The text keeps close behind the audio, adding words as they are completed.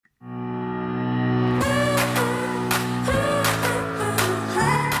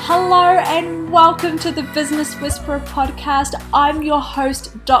and welcome to the Business Whisperer podcast. I'm your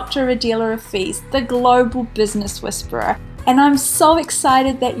host, Dr. Adela Hafiz, the Global Business Whisperer, and I'm so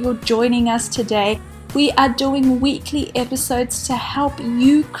excited that you're joining us today. We are doing weekly episodes to help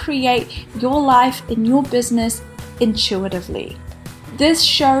you create your life and your business intuitively. This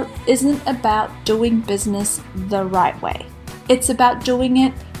show isn't about doing business the right way. It's about doing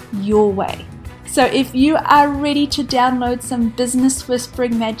it your way. So if you are ready to download some business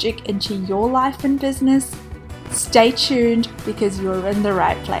whispering magic into your life and business, stay tuned because you're in the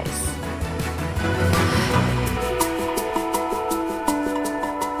right place.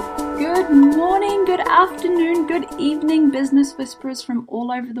 Good morning, good afternoon, good evening, business whisperers from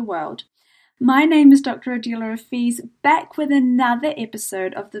all over the world. My name is Dr. Adela Hafiz, back with another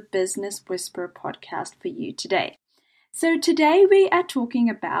episode of the Business Whisperer podcast for you today. So today we are talking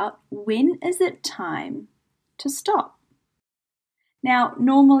about when is it time to stop? Now,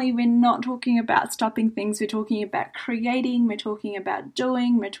 normally we're not talking about stopping things, we're talking about creating, we're talking about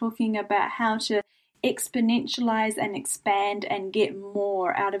doing, we're talking about how to exponentialize and expand and get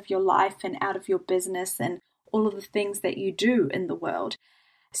more out of your life and out of your business and all of the things that you do in the world.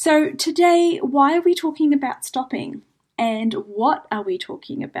 So today, why are we talking about stopping? And what are we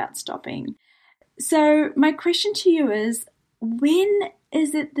talking about stopping? So my question to you is, when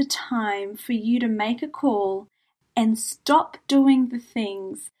is it the time for you to make a call and stop doing the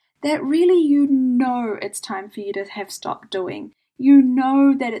things that really you know it's time for you to have stopped doing? You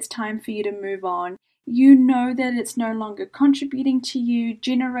know that it's time for you to move on. You know that it's no longer contributing to you,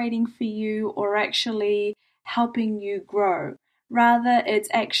 generating for you, or actually helping you grow. Rather, it's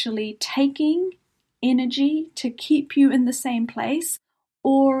actually taking energy to keep you in the same place,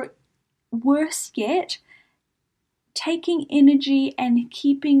 or worse yet, taking energy and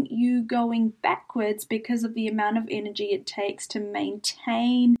keeping you going backwards because of the amount of energy it takes to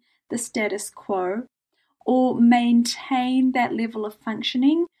maintain the status quo or maintain that level of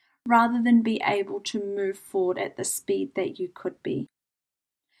functioning rather than be able to move forward at the speed that you could be.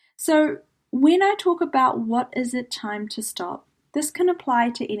 So when I talk about what is it time to stop, this can apply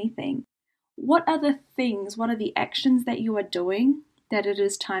to anything. What are the things, what are the actions that you are doing that it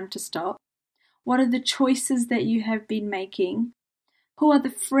is time to stop? What are the choices that you have been making? Who are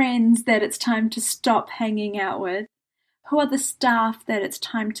the friends that it's time to stop hanging out with? Who are the staff that it's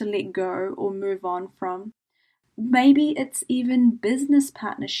time to let go or move on from? Maybe it's even business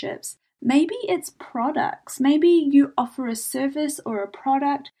partnerships. Maybe it's products. Maybe you offer a service or a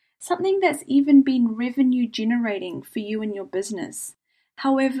product, something that's even been revenue generating for you and your business.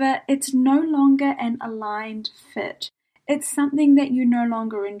 However, it's no longer an aligned fit. It's something that you no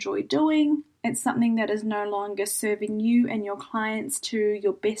longer enjoy doing. It's something that is no longer serving you and your clients to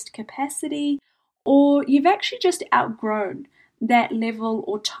your best capacity, or you've actually just outgrown that level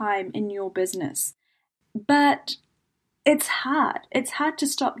or time in your business. But it's hard. It's hard to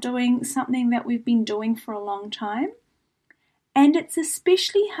stop doing something that we've been doing for a long time. And it's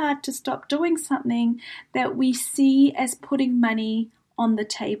especially hard to stop doing something that we see as putting money on the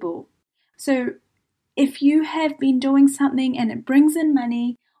table. So if you have been doing something and it brings in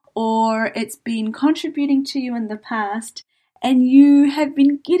money, or it's been contributing to you in the past, and you have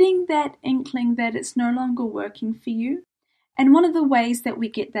been getting that inkling that it's no longer working for you. And one of the ways that we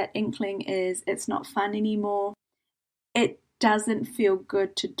get that inkling is it's not fun anymore. It doesn't feel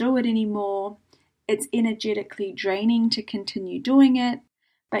good to do it anymore. It's energetically draining to continue doing it,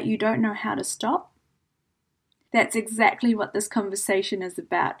 but you don't know how to stop. That's exactly what this conversation is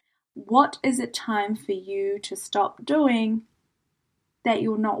about. What is it time for you to stop doing that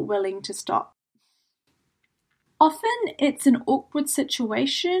you're not willing to stop? Often it's an awkward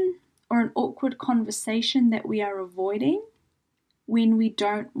situation or an awkward conversation that we are avoiding when we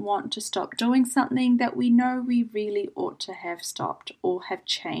don't want to stop doing something that we know we really ought to have stopped or have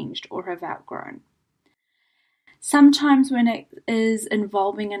changed or have outgrown. Sometimes when it is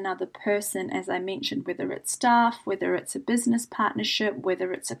involving another person, as I mentioned, whether it's staff, whether it's a business partnership,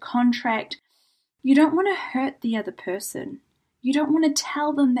 whether it's a contract, you don't want to hurt the other person. You don't want to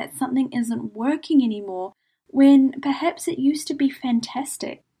tell them that something isn't working anymore when perhaps it used to be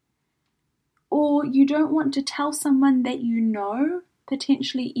fantastic. Or you don't want to tell someone that you know,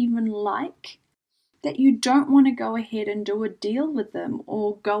 potentially even like, that you don't want to go ahead and do a deal with them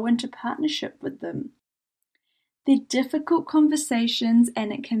or go into partnership with them. They're difficult conversations,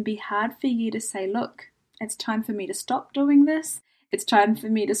 and it can be hard for you to say, look, it's time for me to stop doing this. It's time for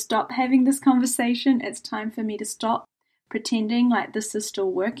me to stop having this conversation. It's time for me to stop pretending like this is still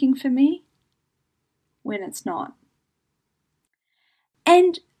working for me when it's not.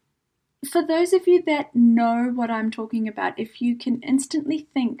 And For those of you that know what I'm talking about, if you can instantly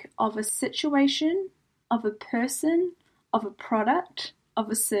think of a situation, of a person, of a product,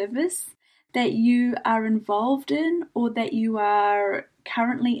 of a service that you are involved in or that you are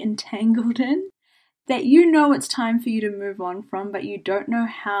currently entangled in, that you know it's time for you to move on from, but you don't know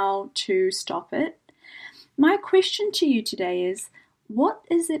how to stop it, my question to you today is, what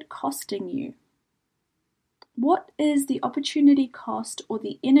is it costing you? What is the opportunity cost or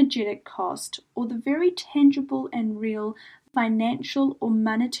the energetic cost or the very tangible and real financial or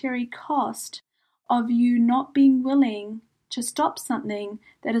monetary cost of you not being willing to stop something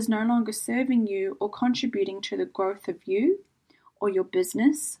that is no longer serving you or contributing to the growth of you or your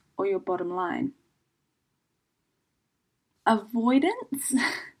business or your bottom line? Avoidance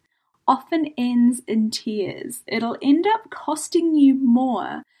often ends in tears. It'll end up costing you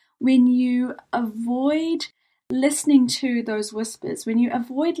more when you avoid listening to those whispers, when you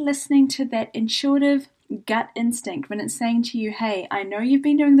avoid listening to that intuitive gut instinct, when it's saying to you, hey, I know you've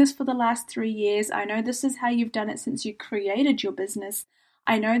been doing this for the last 3 years. I know this is how you've done it since you created your business.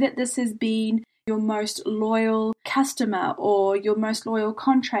 I know that this has been your most loyal customer or your most loyal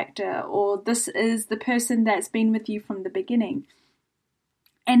contractor, or this is the person that's been with you from the beginning.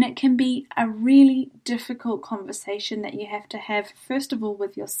 And it can be a really difficult conversation that you have to have, first of all,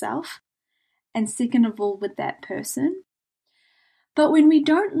 with yourself, and second of all, with that person. But when we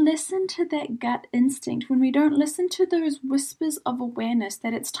don't listen to that gut instinct, when we don't listen to those whispers of awareness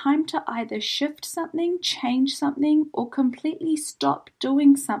that it's time to either shift something, change something, or completely stop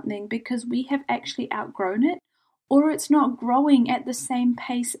doing something because we have actually outgrown it, or it's not growing at the same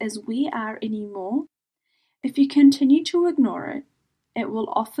pace as we are anymore, if you continue to ignore it, it will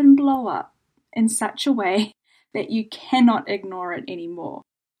often blow up in such a way that you cannot ignore it anymore.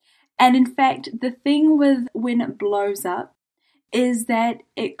 And in fact, the thing with when it blows up is that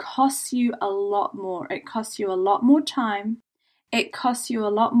it costs you a lot more. It costs you a lot more time. It costs you a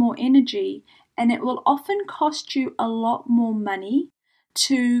lot more energy. And it will often cost you a lot more money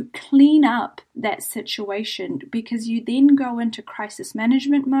to clean up that situation, because you then go into crisis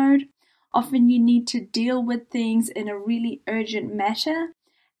management mode. Often you need to deal with things in a really urgent matter,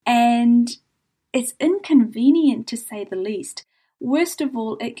 and it's inconvenient to say the least. Worst of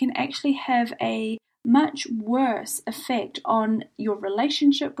all, it can actually have a much worse effect on your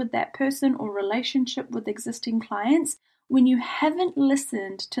relationship with that person or relationship with existing clients when you haven't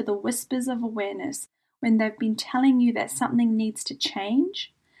listened to the whispers of awareness, when they've been telling you that something needs to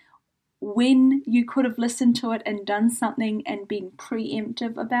change, when you could have listened to it and done something and been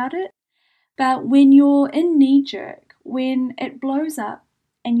preemptive about it. But when you're in knee-jerk, when it blows up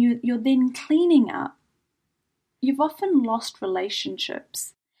and you're then cleaning up, you've often lost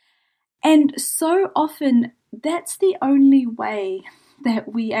relationships. And so often, that's the only way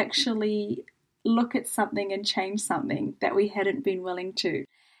that we actually look at something and change something that we hadn't been willing to.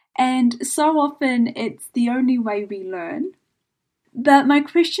 And so often, it's the only way we learn. But my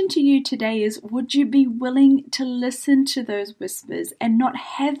question to you today is, would you be willing to listen to those whispers and not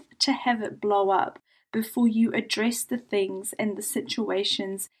have to have it blow up before you address the things and the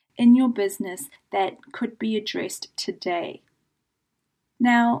situations in your business that could be addressed today?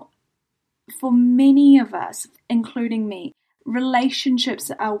 Now, for many of us, including me, relationships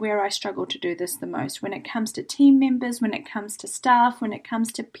are where I struggle to do this the most. When it comes to team members, when it comes to staff, when it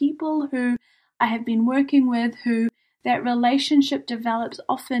comes to people who I have been working with, who that relationship develops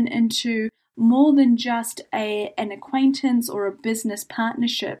often into more than just an acquaintance or a business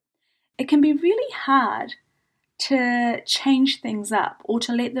partnership. It can be really hard to change things up or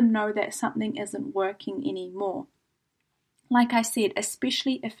to let them know that something isn't working anymore. Like I said,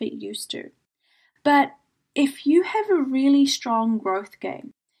 especially if it used to. But if you have a really strong growth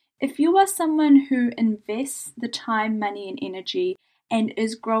game, if you are someone who invests the time, money, and energy and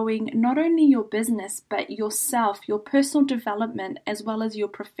is growing not only your business, but yourself, your personal development, as well as your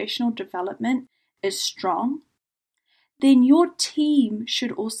professional development is strong, then your team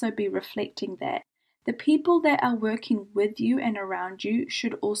should also be reflecting that. The people that are working with you and around you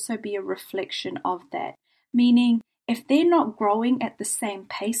should also be a reflection of that. Meaning, if they're not growing at the same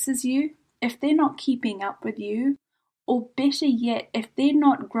pace as you, if they're not keeping up with you, or better yet, if they're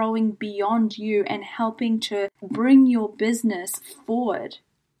not growing beyond you and helping to bring your business forward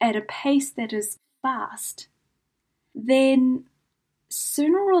at a pace that is fast, then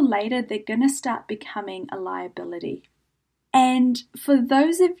sooner or later they're going to start becoming a liability. And for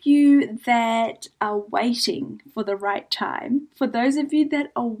those of you that are waiting for the right time, for those of you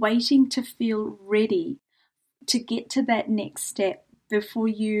that are waiting to feel ready to get to that next step before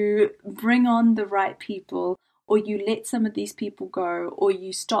you bring on the right people or you let some of these people go, or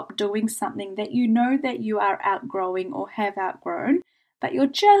you stop doing something that you know that you are outgrowing or have outgrown, but you're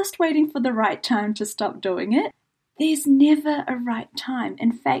just waiting for the right time to stop doing it. There's never a right time.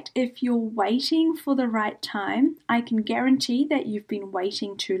 In fact, if you're waiting for the right time, I can guarantee that you've been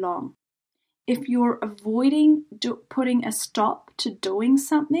waiting too long. If you're avoiding putting a stop to doing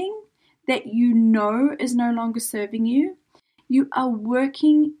something that you know is no longer serving you, you are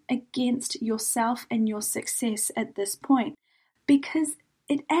working against yourself and your success at this point, because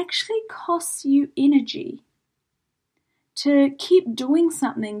it actually costs you energy to keep doing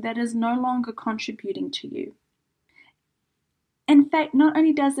something that is no longer contributing to you. In fact, not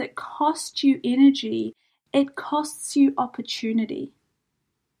only does it cost you energy, it costs you opportunity,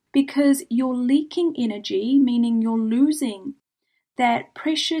 because you're leaking energy, meaning you're losing that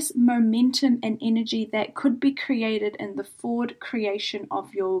precious momentum and energy that could be created in the forward creation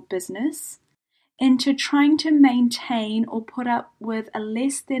of your business into trying to maintain or put up with a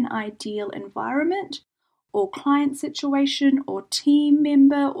less than ideal environment or client situation or team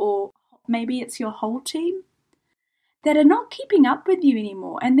member, or maybe it's your whole team, that are not keeping up with you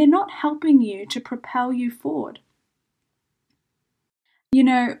anymore and they're not helping you to propel you forward. You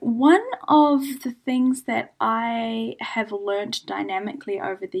know, one of the things that I have learned dynamically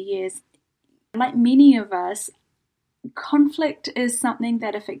over the years, like many of us, conflict is something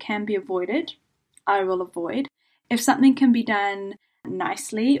that if it can be avoided, I will avoid. If something can be done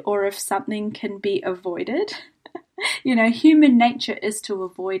nicely, or if something can be avoided, human nature is to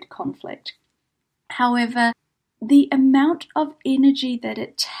avoid conflict. However, the amount of energy that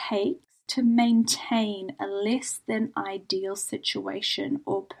it takes to maintain a less than ideal situation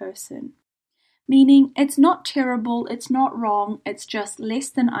or person, meaning it's not terrible, it's not wrong, it's just less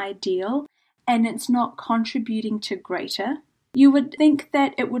than ideal, and it's not contributing to greater. You would think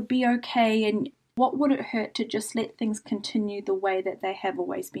that it would be okay, and what would it hurt to just let things continue the way that they have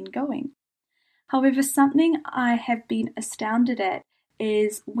always been going? However, something I have been astounded at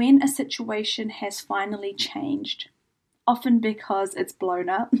is when a situation has finally changed, often because it's blown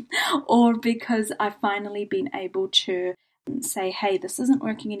up or because I've finally been able to say, hey, this isn't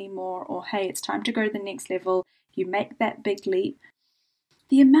working anymore, or hey, it's time to go to the next level. You make that big leap.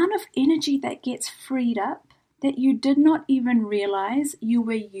 The amount of energy that gets freed up that you did not even realize you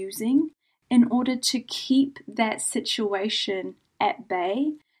were using in order to keep that situation at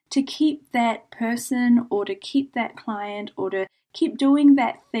bay, to keep that person or to keep that client or to keep doing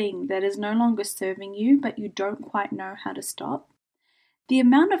that thing that is no longer serving you, but you don't quite know how to stop. The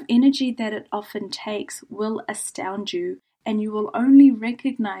amount of energy that it often takes will astound you, and you will only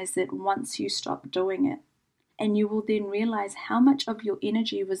recognize it once you stop doing it. And you will then realize how much of your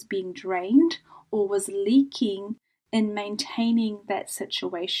energy was being drained or was leaking in maintaining that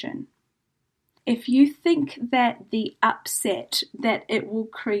situation. If you think that the upset that it will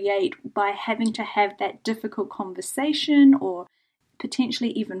create by having to have that difficult conversation or potentially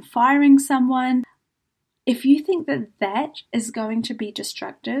even firing someone, if you think that that is going to be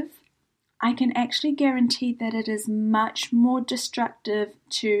destructive, I can actually guarantee that it is much more destructive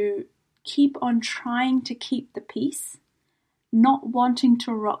to keep on trying to keep the peace, not wanting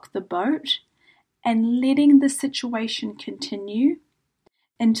to rock the boat, and letting the situation continue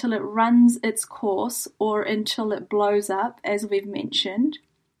until it runs its course or until it blows up, as we've mentioned.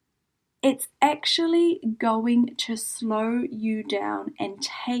 It's actually going to slow you down and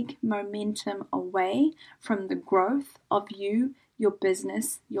take momentum away from the growth of you, your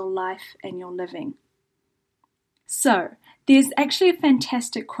business, your life, and your living. So, there's actually a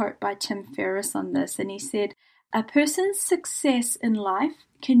fantastic quote by Tim Ferriss on this, and he said, "A person's success in life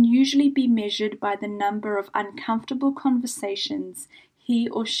can usually be measured by the number of uncomfortable conversations he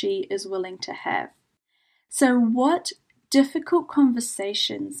or she is willing to have." So what difficult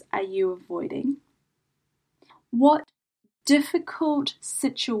conversations are you avoiding? What difficult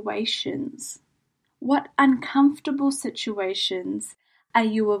situations, what uncomfortable situations are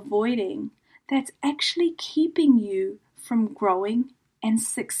you avoiding that's actually keeping you from growing and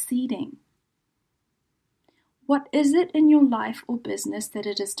succeeding? What is it in your life or business that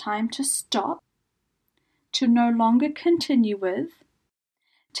it is time to stop, to no longer continue with,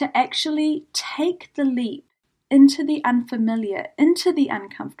 to actually take the leap into the unfamiliar, into the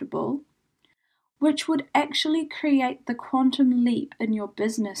uncomfortable, which would actually create the quantum leap in your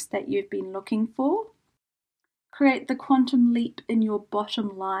business that you've been looking for, create the quantum leap in your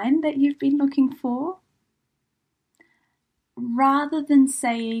bottom line that you've been looking for, rather than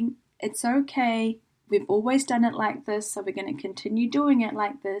saying, it's okay, we've always done it like this, so we're going to continue doing it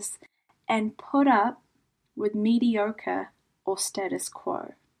like this, and put up with mediocre or status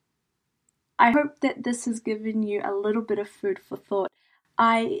quo. I hope that this has given you a little bit of food for thought.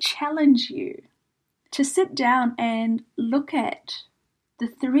 I challenge you to sit down and look at the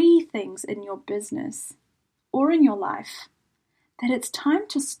 3 things in your business or in your life that it's time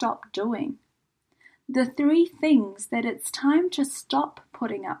to stop doing. The 3 things that it's time to stop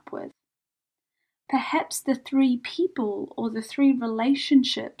putting up with. Perhaps the 3 people or the 3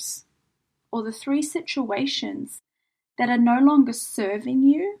 relationships or the 3 situations that are no longer serving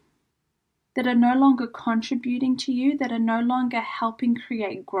you, that are no longer contributing to you, that are no longer helping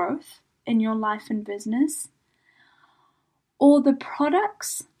create growth in your life and business, or the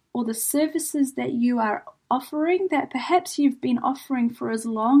products or the services that you are offering that perhaps you've been offering for as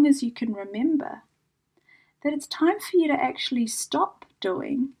long as you can remember, that it's time for you to actually stop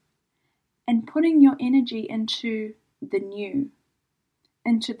doing and putting your energy into the new,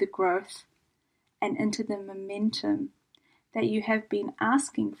 into the growth, and into the momentum that you have been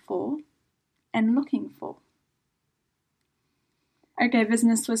asking for and looking for. Okay,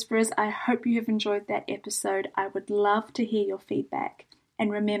 Business Whisperers, I hope you have enjoyed that episode. I would love to hear your feedback.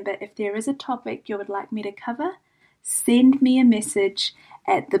 And remember, if there is a topic you would like me to cover, send me a message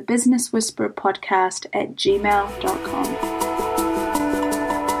at thebusinesswhispererpodcast@gmail.com.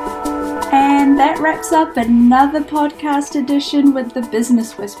 And that wraps up another podcast edition with The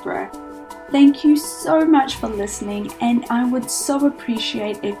Business Whisperer. Thank you so much for listening, and I would so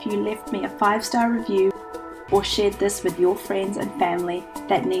appreciate if you left me a 5-star review or shared this with your friends and family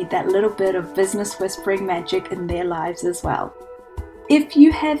that need that little bit of business whispering magic in their lives as well. If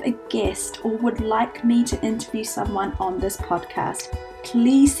you have a guest or would like me to interview someone on this podcast,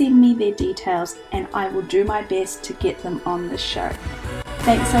 please send me their details and I will do my best to get them on this show.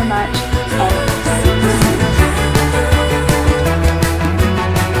 Thanks so much, and